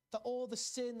 That all the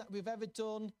sin that we've ever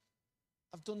done,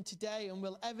 have done today and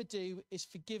will ever do, is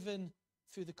forgiven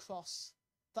through the cross.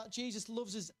 That Jesus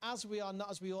loves us as we are, not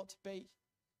as we ought to be.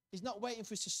 He's not waiting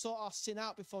for us to sort our sin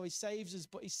out before he saves us,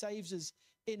 but he saves us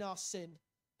in our sin.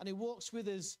 And he walks with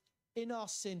us in our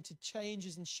sin to change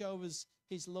us and show us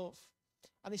his love.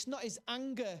 And it's not his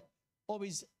anger or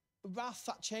his wrath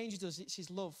that changes us, it's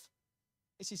his love.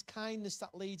 It's his kindness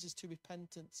that leads us to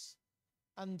repentance.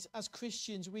 And as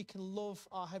Christians, we can love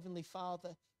our Heavenly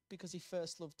Father because he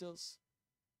first loved us.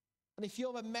 And if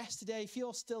you're a mess today, if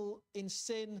you're still in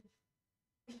sin,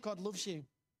 God loves you.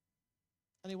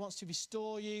 And he wants to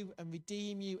restore you and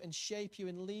redeem you and shape you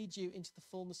and lead you into the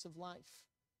fullness of life.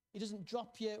 He doesn't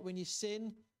drop you when you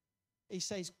sin. He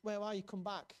says, where are you? Come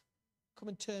back. Come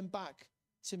and turn back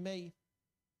to me.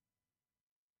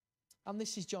 And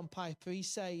this is John Piper. He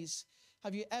says,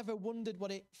 have you ever wondered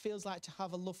what it feels like to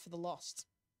have a love for the lost?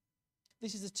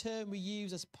 This is a term we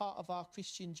use as part of our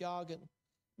Christian jargon.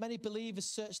 Many believers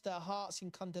search their hearts in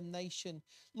condemnation,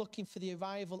 looking for the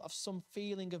arrival of some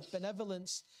feeling of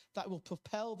benevolence that will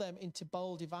propel them into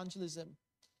bold evangelism.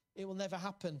 It will never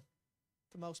happen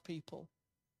for most people.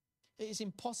 It is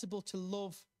impossible to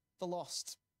love the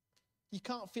lost. You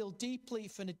can't feel deeply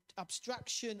for an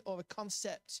abstraction or a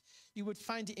concept. You would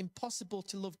find it impossible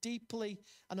to love deeply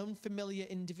an unfamiliar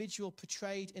individual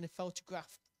portrayed in a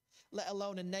photograph, let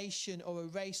alone a nation or a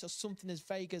race or something as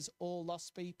vague as all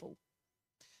lost people.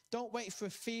 Don't wait for a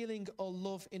feeling or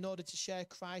love in order to share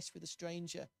Christ with a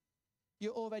stranger.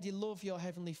 You already love your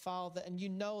Heavenly Father, and you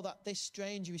know that this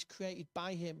stranger is created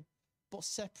by him, but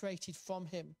separated from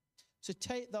him. So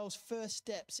take those first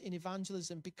steps in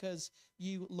evangelism because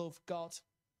you love God.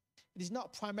 It is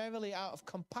not primarily out of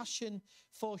compassion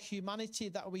for humanity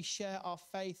that we share our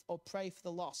faith or pray for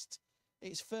the lost.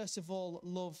 It's first of all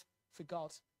love for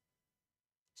God.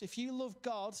 So if you love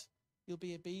God, you'll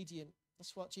be obedient.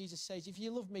 That's what Jesus says. If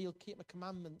you love me, you'll keep my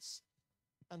commandments.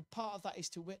 And part of that is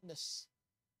to witness.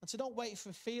 And so don't wait for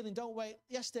a feeling. Don't wait.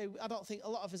 Yesterday, I don't think a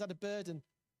lot of us had a burden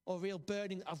or real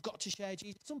burden. I've got to share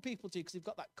Jesus. Some people do because they've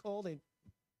got that calling.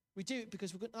 We do it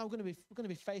because we're going to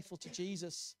be faithful to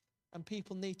Jesus, and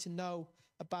people need to know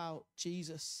about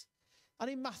Jesus. And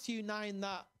in Matthew 9,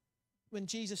 that when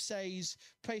Jesus says,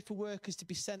 pray for workers to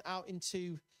be sent out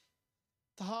into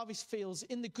the harvest fields,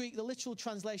 in the Greek, the literal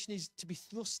translation is to be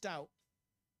thrust out,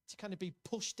 to kind of be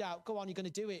pushed out. Go on, you're going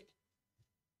to do it.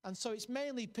 And so it's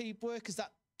mainly workers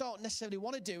that don't necessarily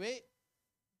want to do it,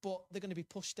 but they're going to be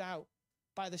pushed out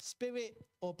by the Spirit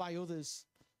or by others.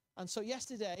 And so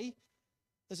yesterday,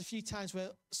 there's a few times where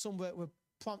some were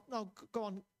prompt, no, go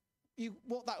on, you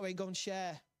walk that way and go and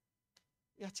share.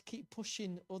 You have to keep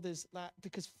pushing others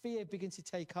because fear begins to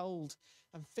take hold,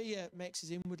 and fear makes us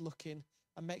inward looking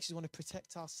and makes us want to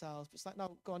protect ourselves. But it's like,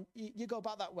 no, go on, you go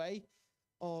back that way,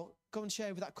 or go and share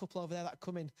with that couple over there that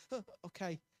come in.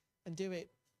 Okay, and do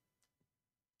it.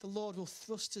 The Lord will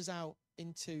thrust us out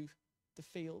into the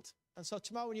field. And so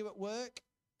tomorrow when you're at work,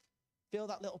 feel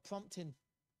that little prompting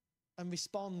and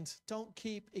respond. Don't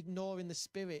keep ignoring the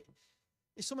Spirit.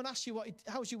 If someone asks you,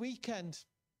 how was your weekend?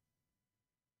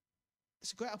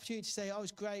 It's a great opportunity to say, oh, it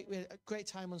was great. We had a great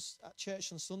time at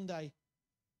church on Sunday.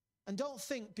 And don't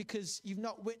think because you've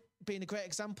not been a great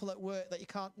example at work that you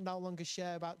can't no longer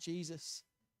share about Jesus.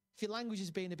 If your language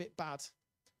has been a bit bad,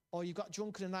 or you've got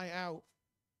drunk on a night out,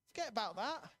 forget about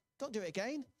that. Don't do it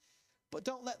again. But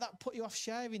don't let that put you off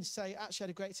sharing. Say, actually, I had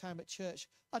a great time at church.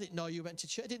 I didn't know you went to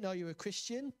church. I didn't know you were a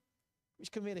Christian.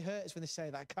 Which can really hurt us when they say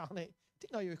that, can't it?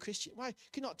 Didn't know you were a Christian. Why?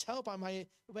 Can you not tell by the way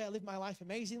I live my life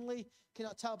amazingly? Can you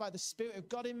not tell by the Spirit of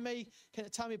God in me? Can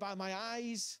it tell me by my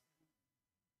eyes?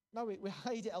 No, we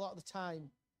hide it a lot of the time.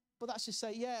 But that's to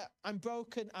say, yeah, I'm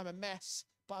broken, I'm a mess,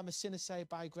 but I'm a sinner saved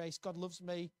by grace. God loves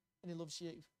me and he loves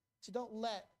you. So don't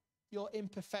let your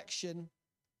imperfection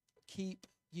keep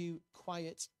you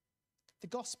quiet. The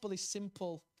gospel is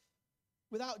simple.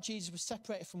 Without Jesus, we're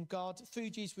separated from God. Through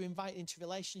Jesus, we're invited into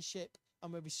relationship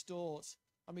and we're restored.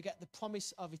 And we get the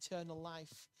promise of eternal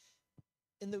life.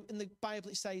 In the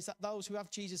Bible, it says that those who have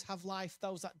Jesus have life.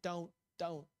 Those that don't.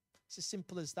 It's as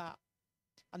simple as that.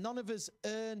 And none of us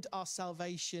earned our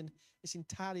salvation. It's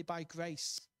entirely by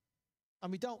grace.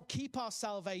 And we don't keep our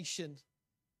salvation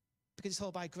because it's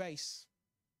all by grace.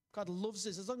 God loves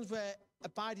us. As long as we're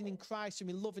abiding in Christ and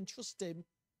we love and trust him,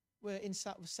 we're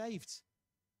saved.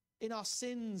 In our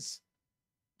sins,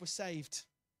 we're saved.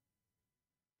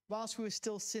 Whilst we were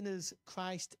still sinners,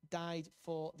 Christ died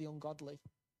for the ungodly.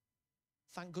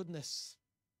 Thank goodness.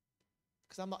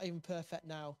 Because I'm not even perfect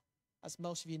now, as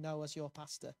most of you know as your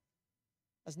pastor.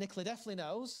 As Nicola definitely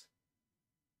knows.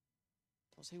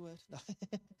 Don't say a word. No.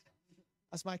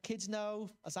 As my kids know,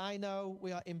 as I know,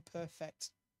 we are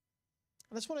imperfect.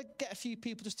 And I just want to get a few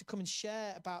people just to come and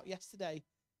share about yesterday.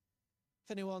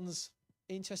 If anyone's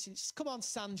interested, just come on,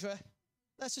 Sandra.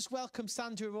 Let's just welcome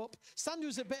Sandra up.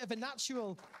 Sandra's a bit of a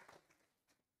natural.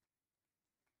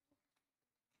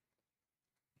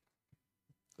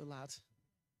 Good lad.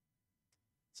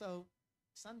 So,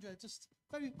 Sandra, just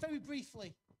very, very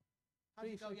briefly, how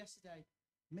did it go yesterday?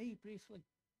 Me, briefly.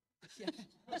 Yeah,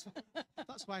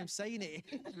 that's why I'm saying it.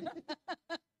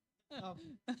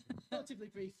 Relatively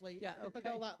briefly. Yeah, If I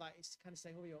go like that, it's kind of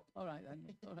saying, hurry up. All right, then.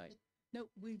 All right. No,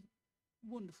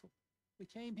 wonderful. We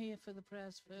came here for the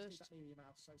prayers first.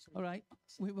 All right.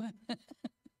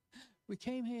 We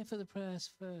came here for the prayers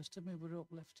first and we were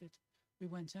uplifted. We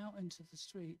went out into the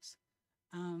streets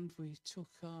and we took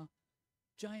our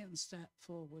giant step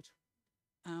forward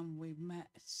and we met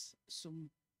some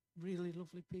really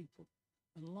lovely people,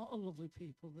 a lot of lovely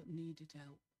people that needed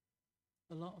help,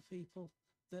 a lot of people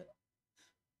that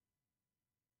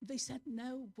They said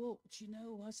no, but,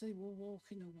 as they were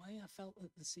walking away, I felt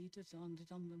that the seed had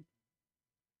landed on them.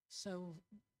 So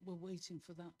we're waiting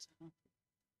for that to happen.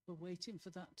 We're waiting for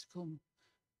that to come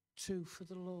true for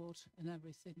the Lord and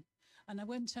everything. And I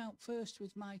went out first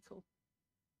with Michael.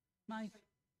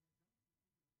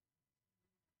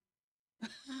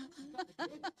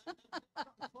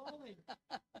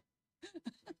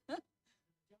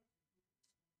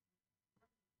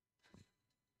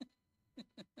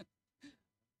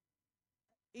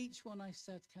 Each one I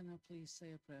said, can I please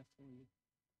say a prayer for you?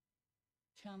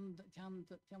 Can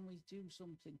we do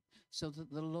something so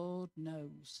that the Lord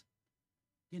knows,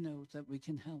 that we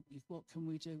can help you? What can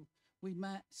we do? We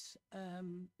met,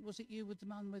 was it you with the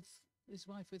man with his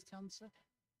wife with cancer?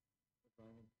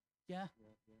 Yeah.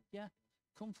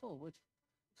 Come forward,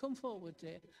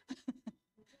 dear.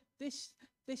 This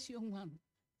young man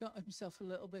got himself a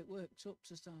little bit worked up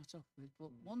to start off with,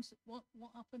 but once what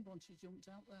happened once you jumped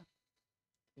out there?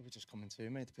 They were just coming to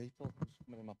me, the people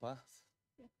coming in my path.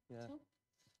 Yeah.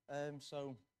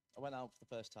 So I went out for the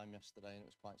first time yesterday, and it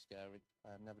was quite scary.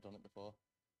 I've never done it before.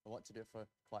 I wanted to do it for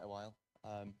quite a while.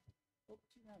 I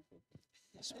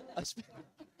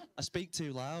speak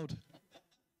too loud.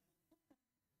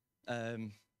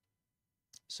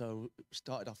 So we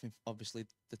started off in obviously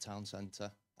the town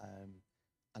centre,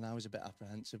 and I was a bit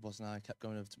apprehensive, wasn't I? I kept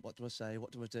going over to, what do I say?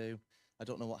 What do I do? I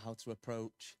don't know how to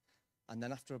approach. And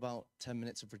then after about 10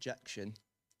 minutes of rejection,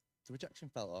 the rejection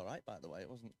felt all right, by the way. It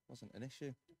wasn't an issue.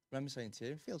 I remember saying to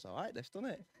you, feels all right, this, doesn't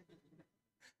it?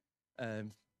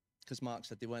 Because Mark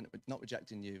said they weren't not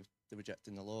rejecting you, they're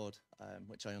rejecting the Lord,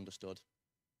 which I understood.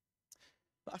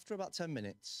 But after about 10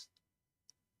 minutes,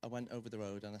 I went over the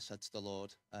road and I said to the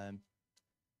Lord, I'm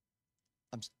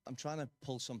trying to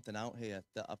pull something out here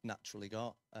that I've naturally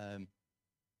got.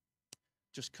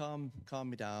 Just calm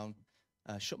me down,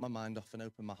 shut my mind off and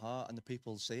open my heart, and the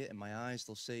people will see it in my eyes.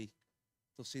 They'll see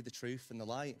the truth and the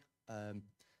light.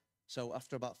 So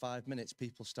after about 5 minutes,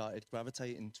 people started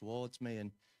gravitating towards me,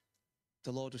 and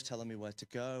the Lord was telling me where to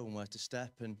go and where to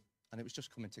step, and it was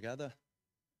just coming together.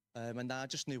 And I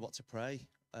just knew what to pray.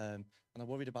 And I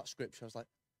worried about scripture. I was like,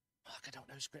 Mark, I don't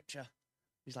know scripture.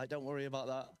 He's like, don't worry about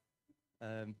that.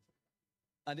 And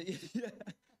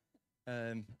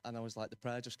I was like, the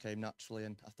prayer just came naturally,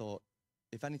 and I thought,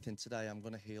 if anything, today I'm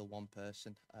going to heal one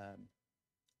person.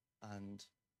 And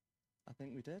I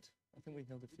think we did. I think we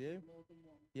healed a few. More than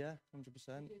one. Yeah,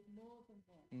 100%. We did more than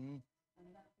one. Mm.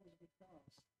 And that was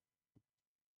because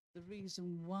the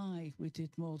reason why we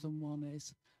did more than one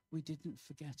is we didn't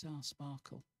forget our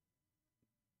sparkle.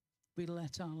 We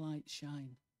let our light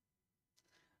shine.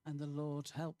 And the Lord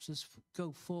helps us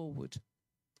go forward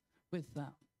with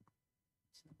that.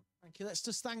 Thank you. Let's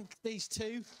just thank these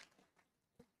two.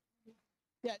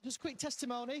 Yeah, just quick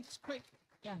testimony. Just quick.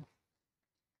 Yeah.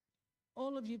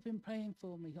 All of you have been praying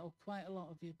for me, or quite a lot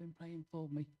of you have been praying for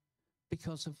me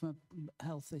because of my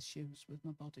health issues with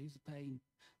my body, the pain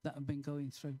that I've been going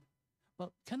through.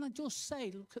 But can I just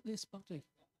say, look at this body.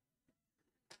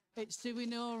 It's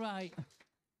doing all right,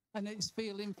 and it's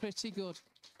feeling pretty good.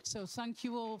 So thank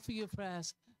you all for your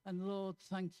prayers, and Lord,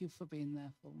 thank you for being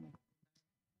there for me.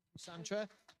 Sandra,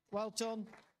 well done.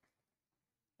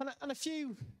 And a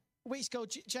few weeks ago,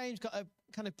 James got a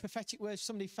kind of prophetic word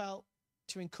somebody felt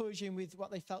to encourage him with what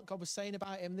they felt God was saying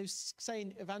about him. They were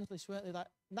saying evangelists, weren't they? Like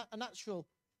a natural.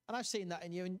 And I've seen that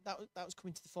in you, and that was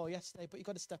coming to the fore yesterday, but you've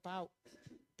got to step out,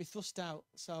 be thrust out.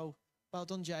 So well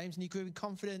done, James, and you grew in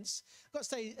confidence. I've got to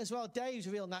say as well, Dave's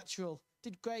a real natural.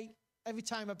 Did great. Every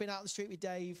time I've been out on the street with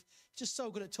Dave, just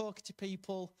so good at talking to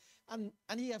people, and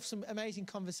you have some amazing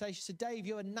conversations. So Dave,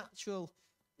 you're a natural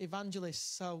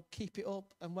evangelist, so keep it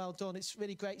up and well done. It's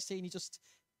really great seeing you just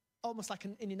almost like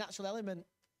in your natural element.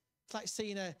 It's like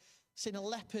seeing a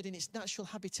leopard in its natural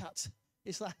habitat.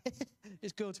 It's like,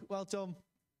 it's good. Well done.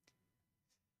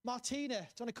 Martina, do you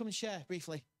want to come and share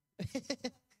briefly?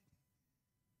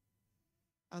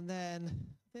 And then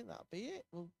I think that'll be it.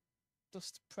 We'll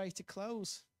just pray to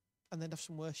close and then have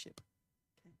some worship.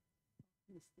 Okay.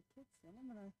 Miss the kids, then I'm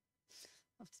going to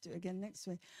have to do it again next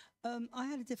week. I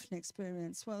had a different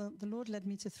experience. Well, the Lord led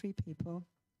me to 3 people,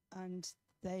 and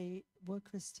they were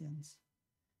Christians,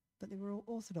 but they were all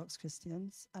Orthodox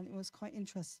Christians, and it was quite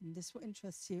interesting. This will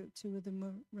interest you. 2 of them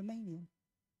were Romanian,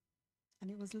 and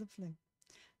it was lovely.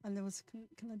 And there was,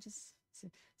 can I just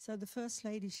say, so the first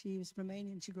lady, she was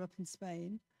Romanian, she grew up in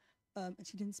Spain, and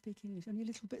she didn't speak English, only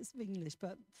little bits of English,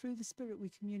 but through the Spirit we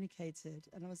communicated,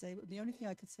 and I was able, the only thing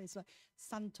I could say is like,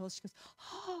 Santos, she goes,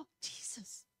 oh,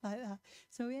 Jesus, like that.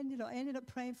 So I ended up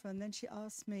praying for her, and then she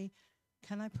asked me,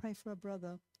 can I pray for a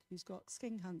brother who's got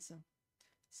skin cancer?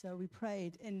 So we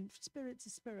prayed in spirit to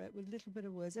spirit with a little bit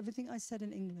of words. Everything I said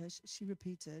in English, she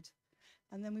repeated.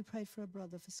 And then we prayed for her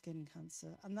brother for skin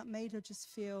cancer. And that made her just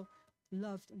feel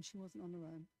loved and she wasn't on her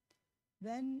own.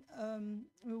 Then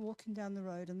we were walking down the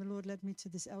road and the Lord led me to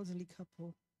this elderly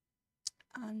couple.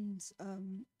 And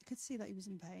I could see that he was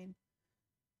in pain.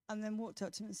 And then walked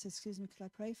up to him and said, "Excuse me, could I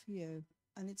pray for you?"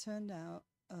 And it turned out,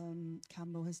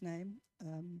 Campbell, his name,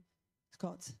 has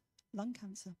got lung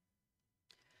cancer.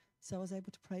 So I was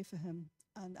able to pray for him.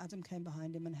 And Adam came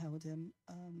behind him and held him.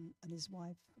 And his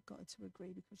wife got her to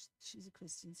agree because she's a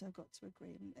Christian. So I got to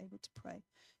agree and able to pray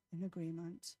in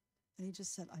agreement. And he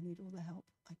just said, "I need all the help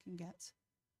I can get,"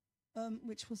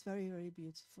 which was very, very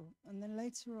beautiful. And then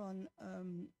later on,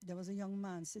 there was a young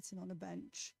man sitting on a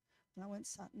bench. And I went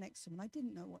sat next to him. And I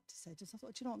didn't know what to say. I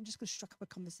thought, you know what, I'm just going to struck up a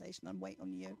conversation and wait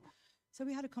on you. So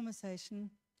we had a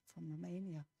conversation from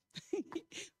Romania,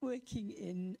 working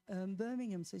in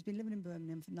Birmingham. So he's been living in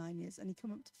Birmingham for 9 years. And he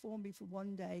came up to Formby for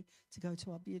one day to go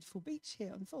to our beautiful beach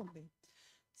here on Formby.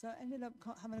 So I ended up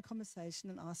having a conversation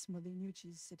and asked him whether he knew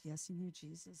Jesus. He said, yes, he knew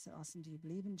Jesus. I asked him, "Do you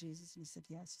believe in Jesus?" And he said,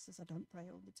 yes. He says, "I don't pray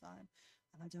all the time.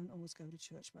 And I don't always go to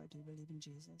church, but I do believe in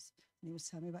Jesus." And he was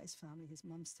telling me about his family. His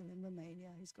mum's still in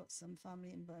Romania. He's got some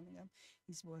family in Birmingham.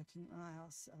 He's working. And I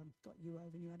asked, got you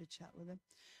over and you had a chat with him.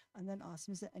 And then asked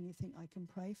him, "Is there anything I can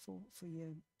pray for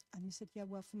you?" And he said, "Yeah,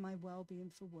 well, for my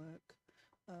well-being, for work."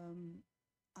 And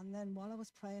then while I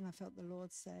was praying, I felt the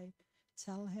Lord say,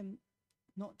 "Tell him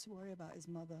not to worry about his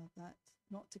mother, that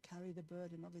not to carry the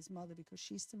burden of his mother because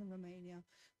she's still in Romania,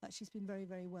 that she's been very,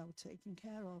 very well taken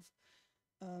care of.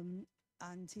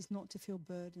 And he's not to feel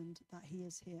burdened that he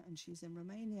is here and she's in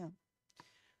Romania."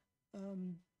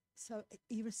 So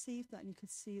he received that and you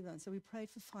could see that. So we prayed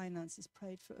for finances,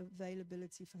 prayed for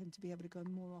availability for him to be able to go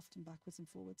more often backwards and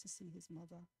forward to see his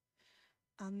mother.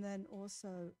 And then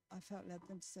also I felt led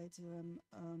then to say to him,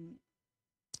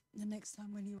 the next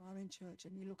time when you are in church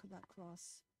and you look at that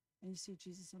cross and you see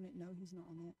Jesus on it, no, he's not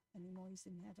on it anymore. He's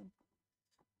in heaven.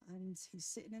 And he's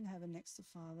sitting in heaven next to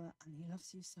Father, and he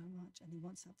loves you so much, and he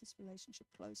wants to have this relationship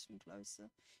closer and closer.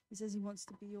 He says he wants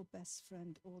to be your best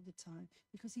friend all the time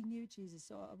because he knew Jesus.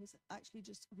 So I was actually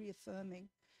just reaffirming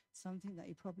something that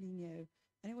he probably knew.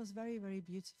 And it was very, very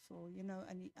beautiful, you know,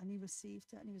 and he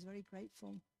received it, and he was very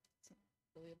grateful. So.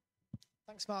 Brilliant.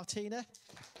 Thanks, Martina.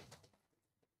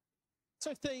 So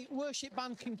if the worship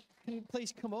band can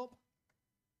please come up.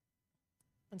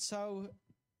 And so,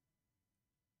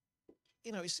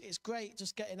 you know, it's great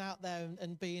just getting out there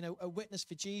and being a witness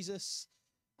for Jesus.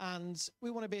 And we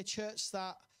want to be a church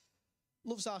that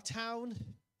loves our town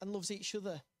and loves each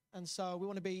other. And so we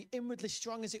want to be inwardly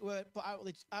strong, as it were, but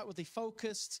outwardly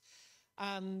focused.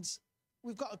 And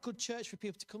we've got a good church for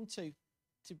people to come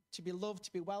to be loved,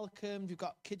 to be welcomed. We've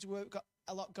got kids' work, we've got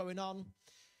a lot going on.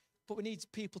 But we need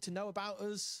people to know about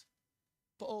us,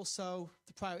 but also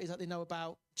the priority is that they know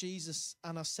about Jesus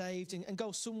and are saved and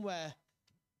go somewhere,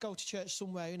 go to church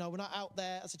somewhere. You know, we're not out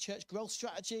there as a church growth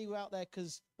strategy. We're out there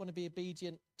because we want to be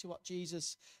obedient to what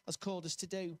Jesus has called us to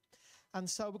do. And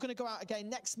so we're going to go out again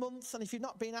next month. And if you've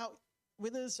not been out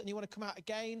with us and you want to come out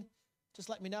again, just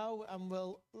let me know and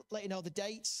we'll let you know the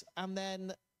dates. And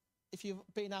then if you've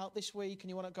been out this week and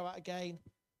you want to go out again,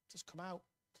 just come out.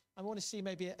 I want to see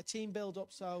maybe a team build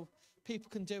up so people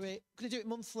can do it. We're going to do it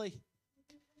monthly.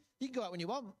 You can go out when you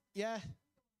want. Yeah.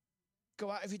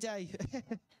 Go out every day.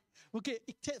 You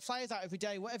take flyers out every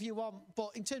day, whatever you want.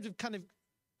 But in terms of kind of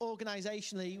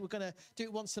organisationally, we're going to do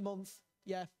it once a month.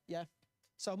 Yeah.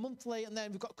 So monthly, and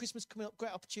then we've got Christmas coming up.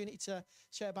 Great opportunity to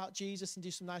share about Jesus and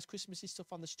do some nice Christmassy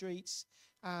stuff on the streets.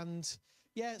 And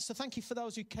yeah, so thank you for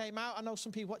those who came out. I know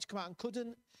some people wanted to come out and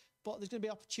couldn't. But there's going to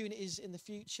be opportunities in the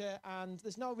future, and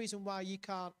there's no reason why you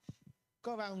can't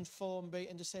go around Formby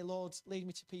and just say, "Lord, lead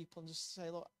me to people," and just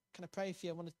say, "Look, can I pray for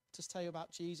you? I want to just tell you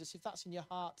about Jesus." If that's in your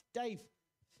heart. Dave?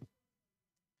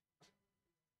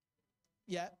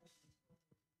 Yeah.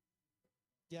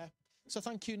 So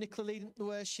thank you, Nicola, leading the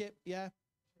worship. Yeah.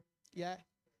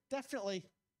 Definitely.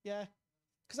 Yeah.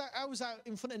 Because I was out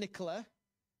in front of Nicola,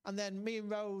 and then me and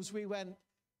Rose, we went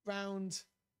round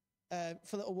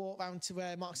for a little walk round to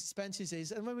where Marks and Spencer's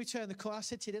is. And when we turned the corner, I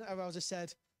said to you, didn't I, Rose? I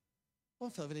said, "Oh, I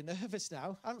feel really nervous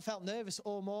now." I haven't felt nervous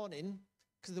all morning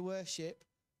because of the worship,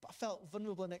 but I felt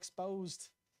vulnerable and exposed.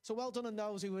 So well done on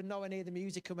those who were nowhere near the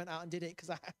music and went out and did it, because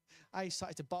I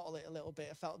started to bottle it a little bit.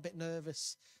 I felt a bit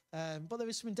nervous. But there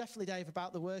was something definitely, Dave,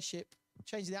 about the worship,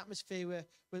 changing the atmosphere.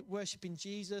 We're worshipping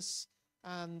Jesus,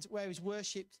 and where he's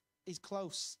worshipped is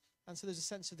close. And so there's a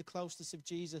sense of the closeness of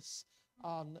Jesus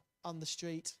on the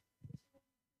street.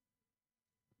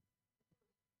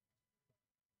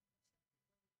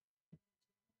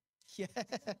 Yeah,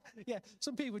 yeah.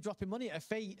 Some people were dropping money at her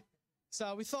feet.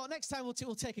 So we thought next time we'll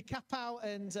take a cap out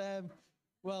and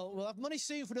we'll have money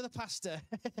soon for another pastor.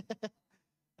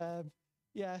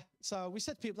 Yeah. So we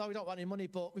said to people, no, we don't want any money,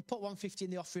 but we put 150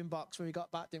 in the offering box when we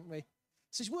got back, didn't we?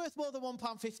 So it's worth more than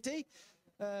 £1.50.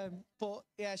 But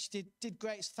yeah, she did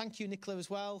great. So thank you, Nicola, as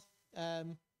well,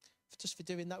 just for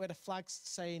doing that. We had a flag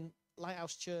saying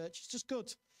Lighthouse Church. It's just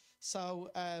good. So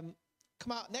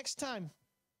come out next time.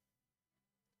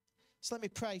 So let me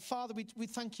pray. Father, we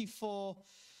thank you for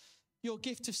your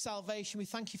gift of salvation. We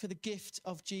thank you for the gift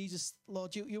of Jesus,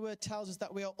 Lord. Your word tells us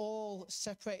that we are all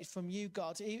separated from you,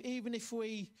 God. Even if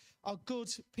we are good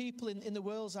people in the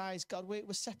world's eyes, God, we're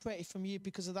separated from you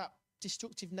because of that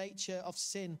destructive nature of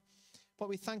sin. But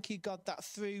we thank you, God, that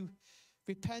through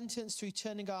repentance, through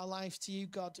turning our lives to you,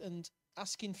 God, and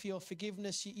asking for your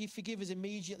forgiveness, you forgive us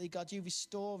immediately, God. You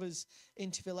restore us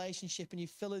into relationship and you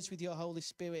fill us with your Holy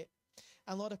Spirit.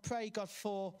 And Lord, I pray, God,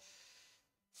 for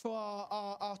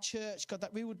our church, God,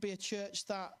 that we would be a church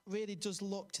that really does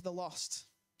look to the lost.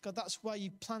 God, that's why you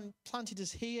planted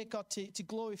us here, God, to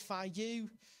glorify you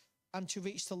and to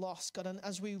reach the lost, God. And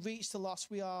as we reach the lost,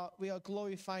 we are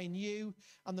glorifying you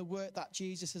and the work that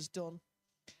Jesus has done.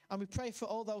 And we pray for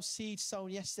all those seeds sown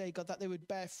yesterday, God, that they would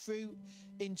bear fruit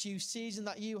in due season,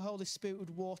 that you, Holy Spirit, would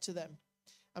water them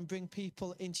and bring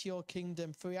people into your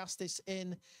kingdom. For we ask this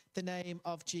in the name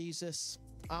of Jesus.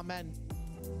 Amen.